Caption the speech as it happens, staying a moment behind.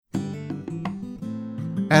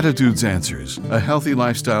Attitudes Answers, a healthy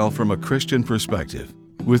lifestyle from a Christian perspective,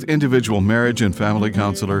 with individual marriage and family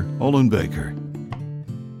counselor Olin Baker.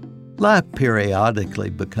 Life periodically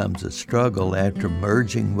becomes a struggle after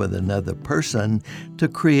merging with another person to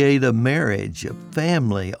create a marriage, a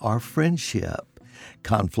family, or friendship.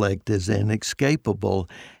 Conflict is inescapable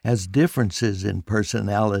as differences in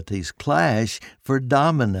personalities clash for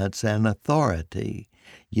dominance and authority.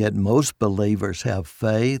 Yet most believers have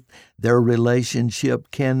faith their relationship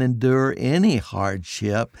can endure any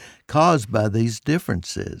hardship caused by these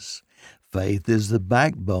differences. Faith is the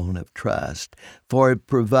backbone of trust, for it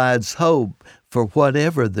provides hope for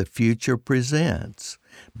whatever the future presents.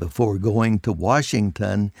 Before going to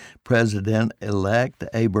Washington, President-elect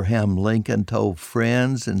Abraham Lincoln told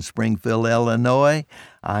friends in Springfield, Illinois,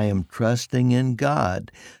 "I am trusting in God,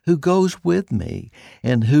 who goes with me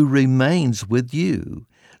and who remains with you.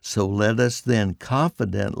 So let us then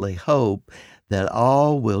confidently hope that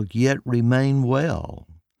all will yet remain well."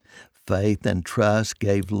 Faith and trust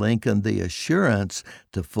gave Lincoln the assurance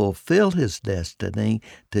to fulfill his destiny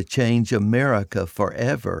to change America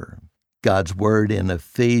forever. God's word in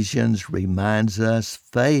Ephesians reminds us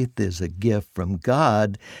faith is a gift from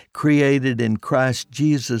God, created in Christ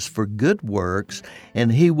Jesus for good works,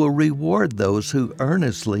 and He will reward those who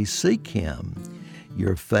earnestly seek Him.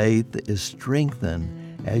 Your faith is strengthened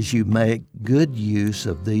as you make good use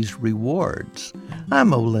of these rewards.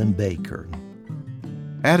 I'm Olin Baker.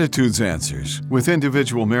 Attitudes Answers, with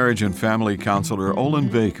individual marriage and family counselor Olin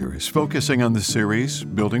Baker, is focusing on the series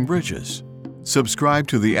Building Bridges. Subscribe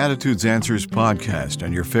to the Attitudes Answers podcast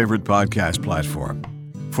on your favorite podcast platform.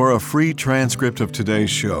 For a free transcript of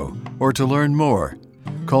today's show or to learn more,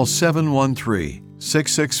 call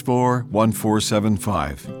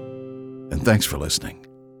 713-664-1475. And thanks for listening.